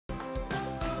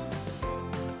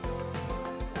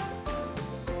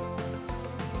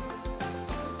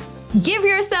Give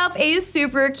yourself a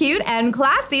super cute and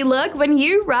classy look when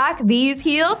you rock these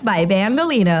heels by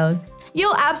Bandolino.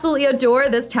 You'll absolutely adore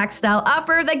this textile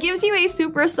upper that gives you a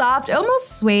super soft,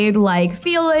 almost suede-like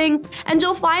feeling, and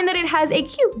you'll find that it has a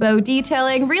cute bow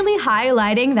detailing, really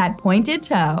highlighting that pointed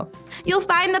toe. You'll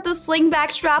find that the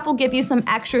slingback strap will give you some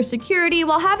extra security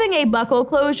while having a buckle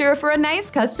closure for a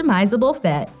nice customizable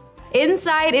fit.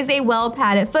 Inside is a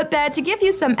well-padded footbed to give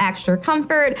you some extra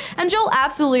comfort, and you'll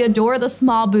absolutely adore the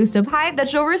small boost of height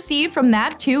that you'll receive from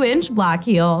that 2-inch block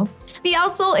heel. The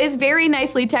outsole is very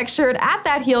nicely textured at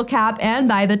that heel cap and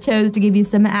by the toes to give you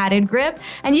some added grip,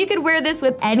 and you could wear this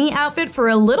with any outfit for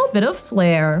a little bit of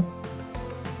flair.